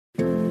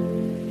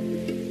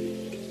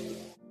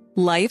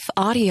Life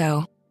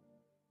Audio.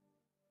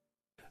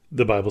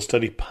 The Bible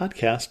Study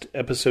Podcast,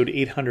 episode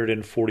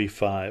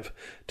 845.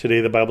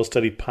 Today, the Bible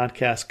Study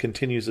Podcast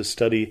continues a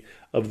study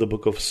of the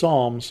book of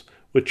Psalms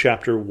with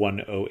chapter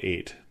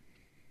 108.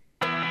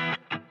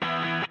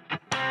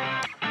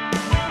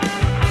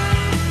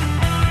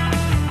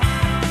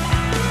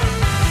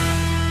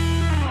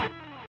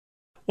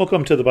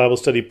 Welcome to the Bible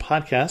Study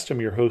Podcast. I'm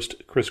your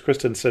host, Chris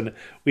Christensen.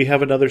 We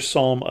have another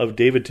Psalm of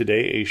David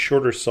today, a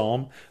shorter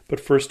psalm,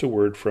 but first a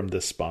word from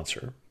this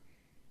sponsor.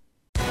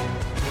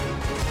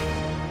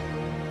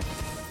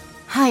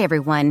 Hi,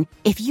 everyone.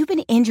 If you've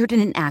been injured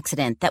in an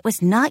accident that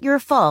was not your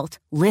fault,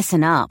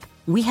 listen up.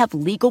 We have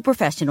legal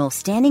professionals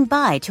standing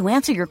by to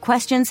answer your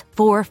questions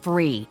for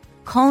free.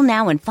 Call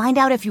now and find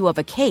out if you have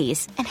a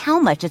case and how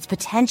much it's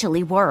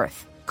potentially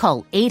worth.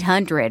 Call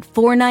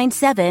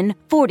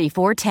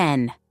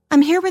 800-497-4410.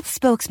 I'm here with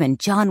spokesman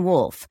John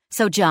Wolf.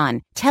 So,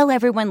 John, tell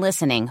everyone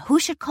listening who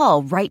should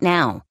call right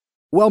now.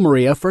 Well,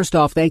 Maria, first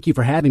off, thank you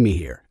for having me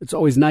here. It's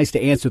always nice to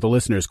answer the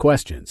listeners'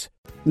 questions.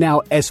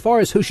 Now, as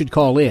far as who should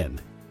call in,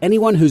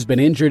 anyone who's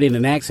been injured in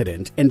an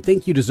accident and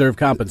think you deserve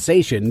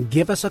compensation,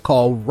 give us a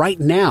call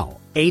right now.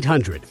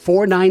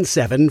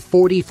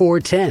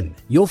 800-497-4410.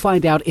 You'll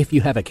find out if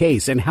you have a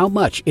case and how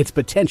much it's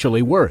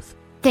potentially worth.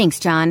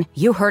 Thanks, John.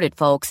 You heard it,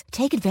 folks.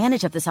 Take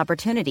advantage of this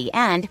opportunity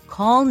and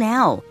call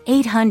now.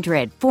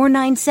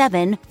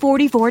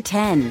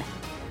 800-497-4410.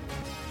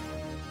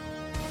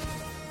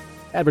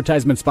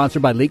 Advertisement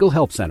sponsored by Legal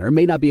Help Center.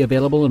 May not be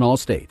available in all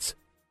states.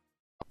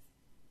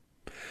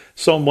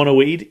 Psalm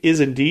 108 is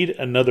indeed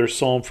another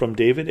psalm from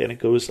David, and it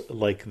goes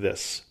like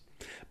this.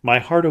 My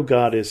heart, O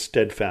God, is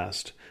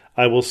steadfast.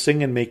 I will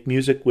sing and make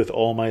music with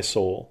all my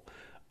soul.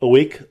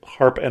 Awake,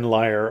 harp and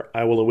lyre,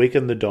 I will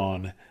awaken the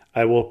dawn.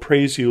 I will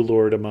praise you,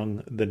 Lord,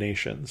 among the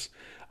nations.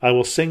 I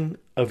will sing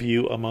of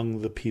you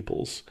among the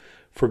peoples.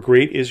 For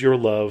great is your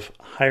love,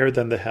 higher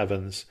than the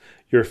heavens.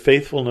 Your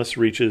faithfulness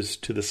reaches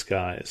to the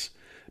skies.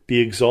 Be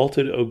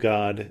exalted, O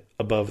God,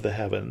 above the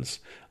heavens.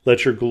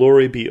 Let your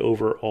glory be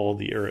over all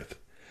the earth.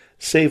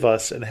 Save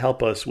us and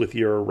help us with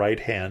your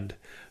right hand,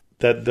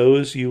 that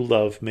those you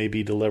love may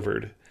be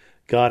delivered.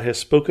 God has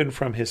spoken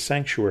from his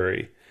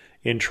sanctuary.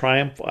 In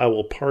triumph I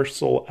will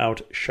parcel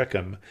out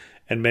Shechem,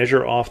 and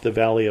measure off the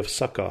valley of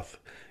Succoth.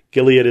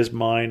 Gilead is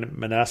mine,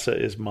 Manasseh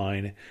is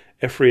mine,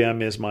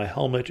 Ephraim is my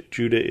helmet,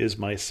 Judah is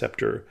my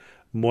scepter,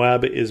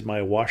 Moab is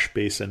my wash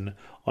basin,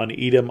 on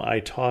Edom I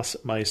toss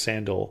my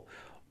sandal,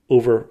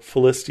 over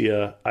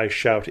Philistia I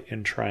shout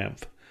in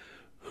triumph.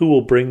 Who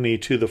will bring me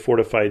to the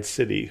fortified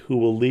city? Who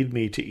will lead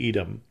me to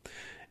Edom?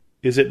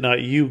 Is it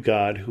not you,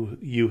 God, who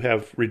you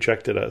have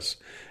rejected us,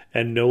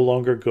 and no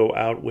longer go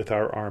out with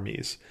our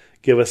armies?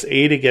 Give us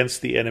aid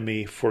against the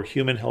enemy, for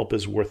human help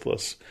is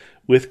worthless.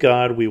 With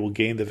God we will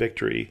gain the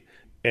victory,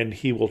 and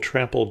he will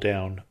trample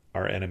down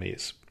our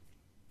enemies.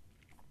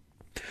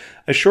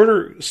 A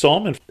shorter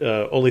psalm,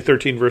 only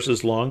 13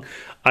 verses long.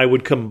 I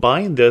would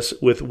combine this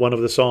with one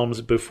of the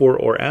psalms before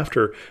or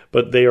after,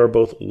 but they are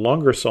both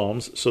longer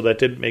psalms, so that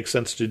didn't make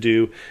sense to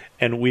do.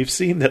 And we've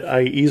seen that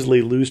I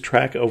easily lose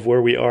track of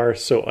where we are,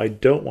 so I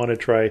don't want to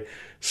try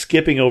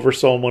skipping over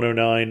Psalm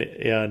 109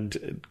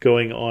 and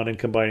going on and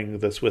combining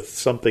this with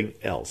something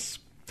else.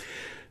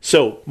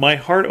 So, my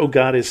heart, O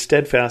God, is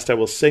steadfast. I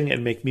will sing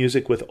and make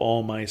music with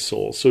all my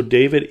soul. So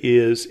David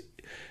is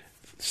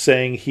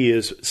saying he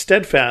is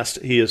steadfast,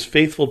 he is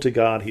faithful to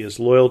God, he is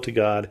loyal to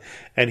God,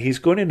 and he's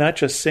going to not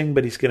just sing,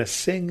 but he's going to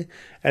sing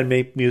and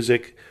make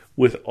music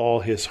with all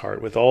his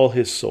heart, with all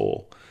his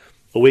soul.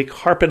 Awake,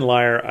 harp and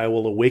lyre, I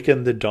will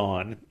awaken the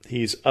dawn.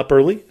 He's up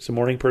early, he's a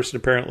morning person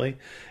apparently,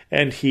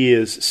 and he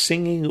is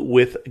singing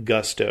with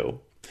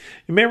gusto.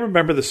 You may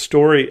remember the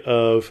story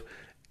of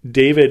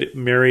David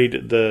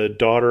married the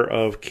daughter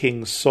of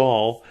King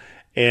Saul,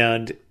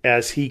 and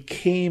as he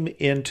came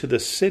into the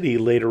city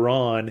later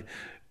on,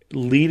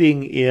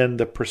 leading in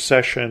the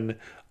procession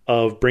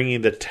of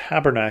bringing the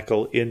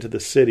tabernacle into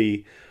the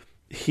city,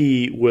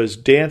 he was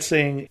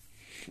dancing,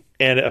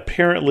 and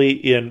apparently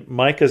in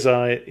Micah's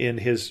eye, in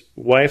his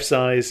wife's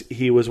eyes,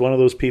 he was one of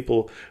those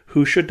people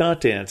who should not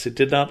dance. It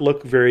did not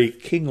look very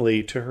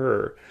kingly to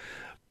her.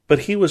 But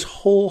he was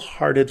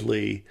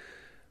wholeheartedly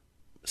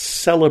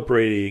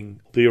celebrating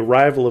the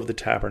arrival of the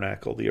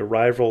tabernacle, the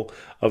arrival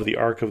of the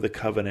Ark of the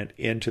Covenant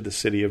into the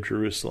city of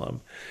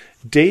Jerusalem.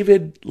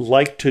 David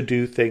liked to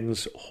do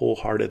things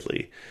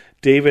wholeheartedly.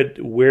 David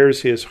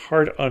wears his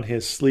heart on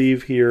his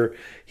sleeve here.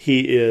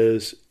 He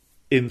is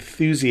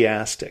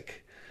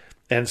enthusiastic.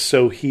 And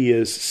so he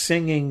is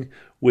singing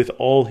with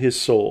all his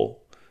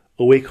soul.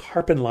 Awake,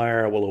 harp and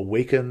lyre, I will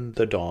awaken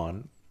the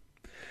dawn.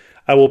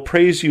 I will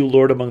praise you,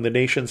 Lord, among the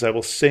nations. I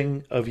will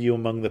sing of you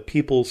among the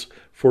peoples,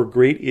 for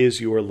great is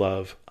your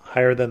love,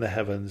 higher than the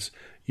heavens.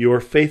 Your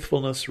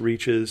faithfulness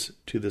reaches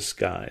to the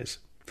skies.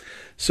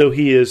 So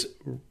he is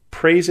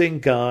praising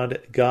God,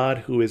 God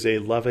who is a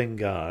loving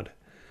God,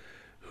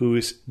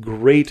 whose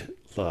great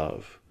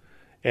love.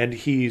 And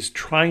he's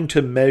trying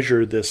to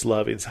measure this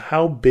love. It's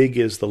how big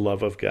is the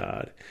love of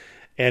God.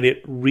 And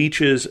it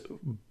reaches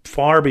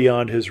far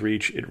beyond his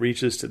reach. It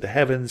reaches to the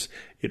heavens.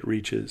 It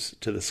reaches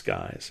to the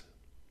skies.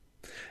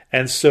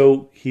 And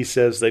so he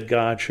says that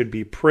God should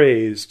be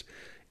praised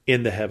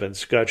in the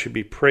heavens. God should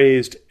be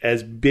praised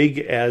as big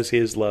as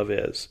his love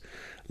is.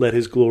 Let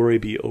his glory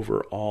be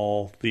over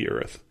all the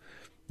earth.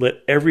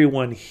 Let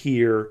everyone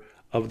hear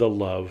of the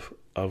love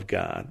of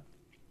God.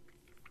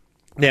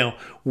 Now,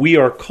 we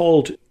are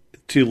called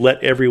to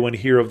let everyone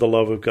hear of the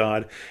love of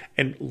God,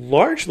 and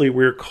largely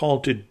we're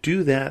called to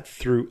do that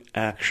through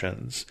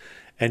actions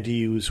and to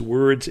use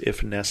words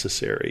if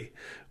necessary.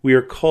 We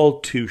are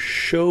called to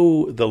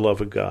show the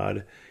love of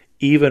God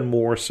even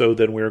more so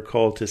than we are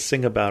called to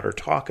sing about or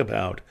talk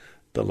about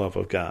the love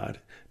of God,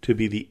 to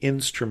be the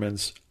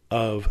instruments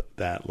of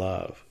that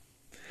love.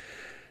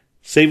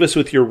 Save us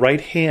with your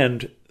right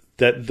hand,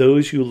 that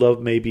those you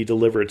love may be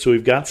delivered. So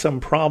we've got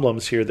some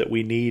problems here that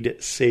we need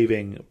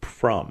saving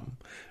from.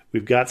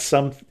 We've got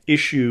some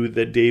issue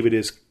that David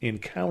is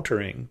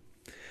encountering.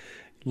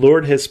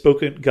 God has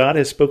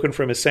spoken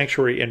from his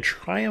sanctuary, in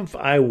triumph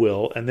I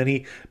will. And then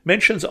he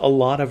mentions a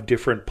lot of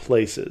different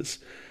places.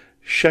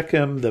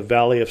 Shechem, the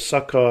valley of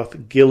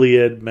Succoth,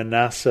 Gilead,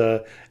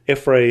 Manasseh,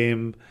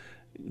 Ephraim,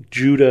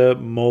 Judah,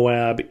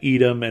 Moab,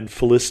 Edom, and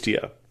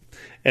Philistia.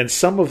 And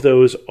some of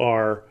those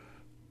are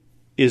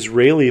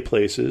Israeli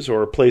places,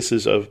 or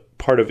places of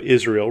part of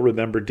Israel.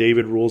 Remember,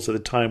 David rules at the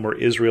time where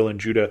Israel and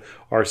Judah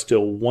are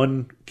still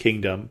one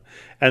kingdom.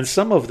 And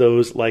some of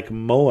those, like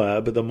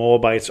Moab, the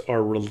Moabites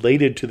are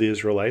related to the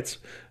Israelites,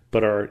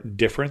 but are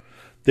different.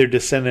 They're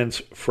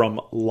descendants from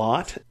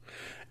Lot,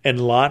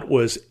 and Lot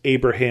was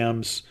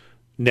Abraham's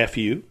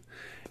nephew.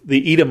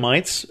 The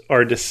Edomites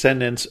are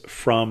descendants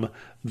from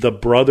the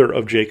brother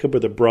of Jacob, or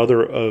the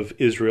brother of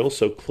Israel,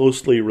 so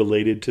closely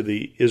related to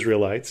the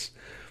Israelites.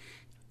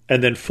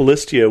 And then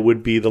Philistia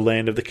would be the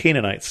land of the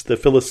Canaanites, the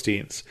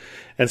Philistines.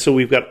 And so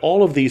we've got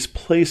all of these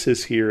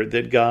places here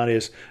that God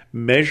is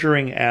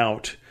measuring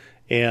out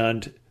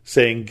and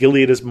saying,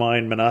 Gilead is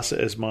mine,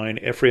 Manasseh is mine,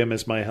 Ephraim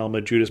is my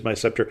helmet, Judah is my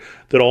scepter,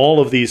 that all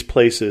of these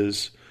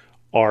places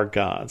are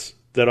God's,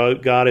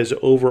 that God is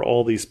over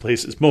all these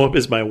places. Moab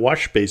is my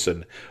wash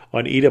basin.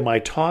 On Edom I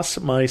toss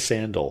my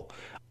sandal.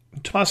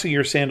 Tossing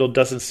your sandal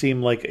doesn't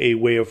seem like a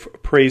way of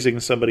praising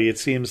somebody. It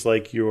seems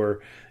like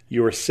you're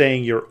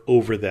saying you're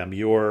over them.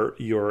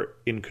 You're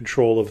in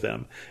control of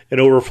them. And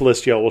over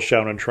Philistia will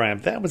shout in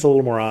triumph. That was a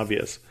little more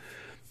obvious.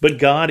 But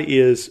God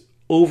is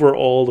over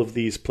all of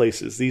these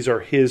places. These are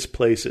his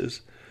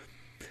places.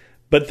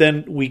 But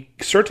then we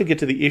start to get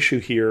to the issue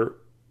here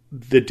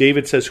that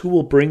David says, who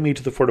will bring me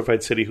to the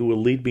fortified city? Who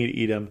will lead me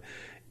to Edom?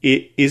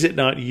 Is it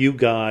not you,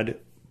 God?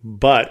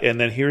 But, and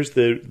then here's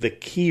the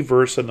key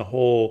verse in the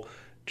whole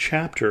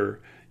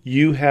chapter,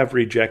 you have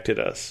rejected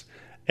us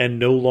and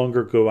no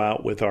longer go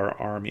out with our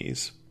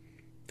armies.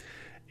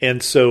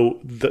 And so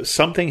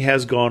something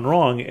has gone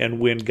wrong, and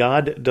when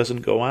God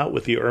doesn't go out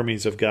with the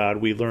armies of God,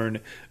 we learn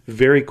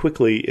very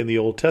quickly in the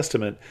Old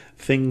Testament,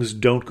 things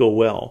don't go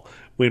well.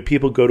 When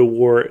people go to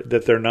war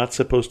that they're not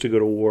supposed to go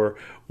to war,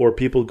 or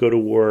people go to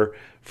war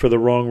for the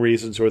wrong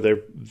reasons, or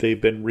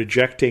they've been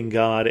rejecting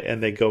God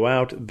and they go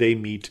out, they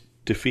meet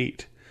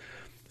defeat.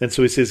 And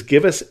so he says,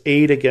 give us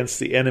aid against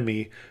the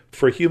enemy,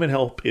 for human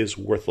help is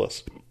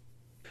worthless.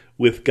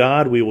 With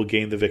God we will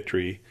gain the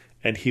victory,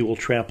 and he will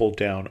trample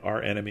down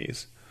our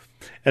enemies.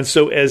 And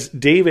so as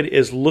David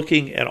is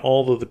looking at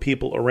all of the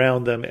people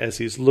around them, as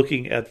he's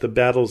looking at the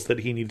battles that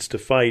he needs to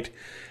fight,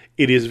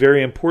 it is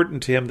very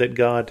important to him that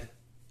God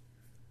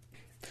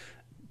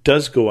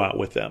does go out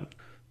with them,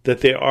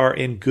 that they are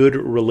in good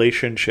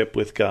relationship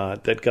with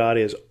God, that God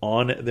is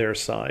on their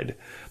side.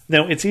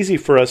 Now, it's easy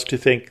for us to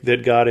think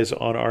that God is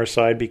on our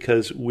side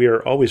because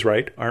we're always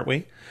right, aren't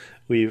we?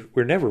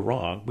 We're never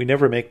wrong. We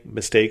never make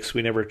mistakes.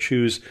 We never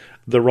choose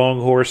the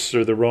wrong horse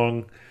or the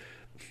wrong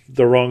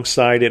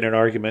side in an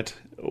argument.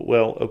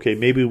 Well, okay,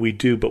 maybe we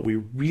do, but we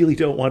really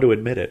don't want to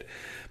admit it.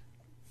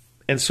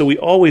 And so we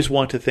always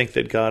want to think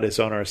that God is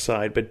on our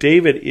side. But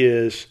David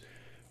is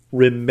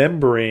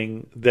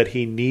remembering that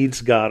he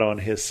needs God on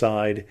his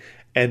side,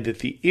 and that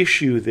the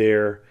issue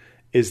there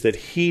is that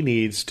he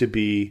needs to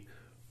be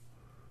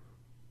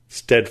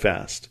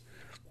steadfast,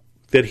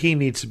 that he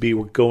needs to be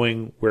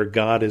going where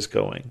God is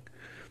going.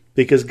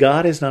 Because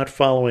God is not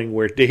following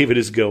where David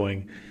is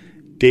going.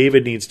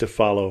 David needs to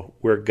follow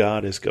where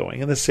God is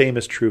going. And the same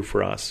is true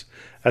for us.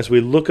 As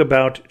we look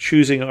about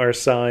choosing our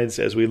sides,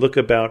 as we look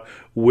about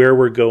where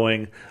we're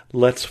going,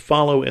 let's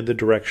follow in the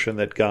direction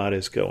that God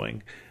is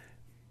going.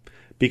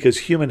 Because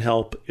human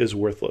help is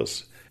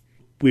worthless.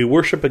 We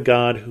worship a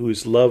God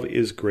whose love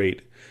is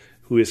great,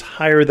 who is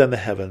higher than the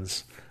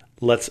heavens.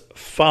 Let's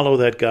follow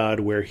that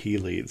God where he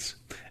leads.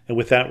 And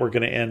with that, we're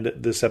going to end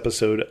this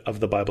episode of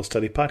the Bible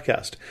Study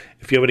Podcast.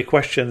 If you have any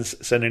questions,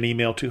 send an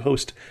email to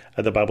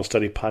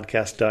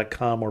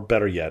host@thebiblestudypodcast.com, or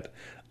better yet,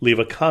 leave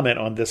a comment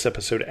on this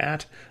episode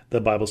at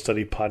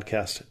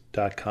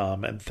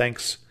thebiblestudypodcast.com. And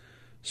thanks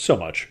so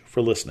much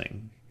for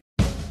listening.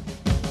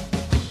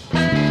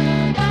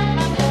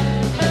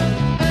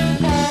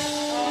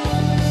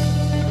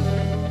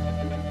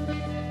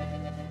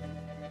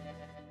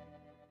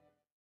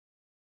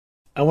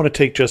 I want to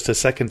take just a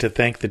second to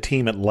thank the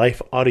team at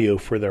Life Audio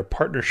for their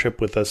partnership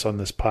with us on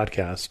this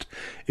podcast.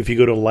 If you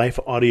go to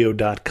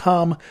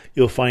lifeaudio.com,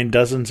 you'll find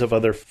dozens of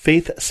other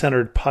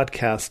faith-centered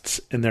podcasts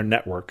in their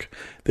network.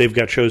 They've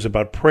got shows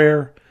about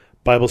prayer,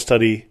 Bible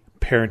study,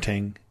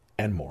 parenting,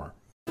 and more.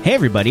 Hey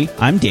everybody,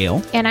 I'm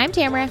Dale. And I'm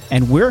Tamara.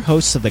 And we're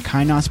hosts of the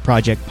Kainos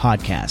Project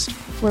podcast,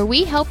 where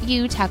we help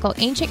you tackle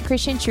ancient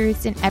Christian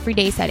truths in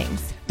everyday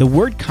settings. The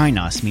word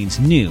kainos means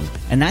new,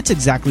 and that's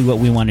exactly what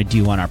we want to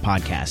do on our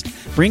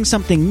podcast. Bring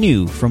something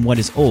new from what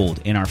is old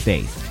in our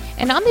faith.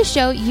 And on this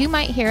show, you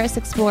might hear us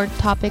explore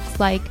topics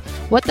like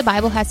what the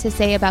Bible has to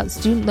say about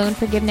student loan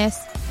forgiveness,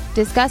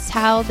 discuss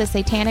how the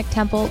Satanic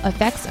Temple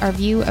affects our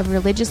view of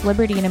religious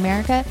liberty in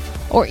America,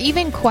 or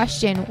even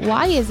question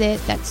why is it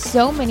that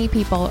so many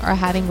people are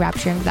having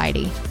rapture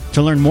anxiety.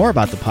 To learn more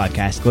about the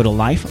podcast, go to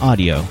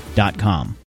lifeaudio.com.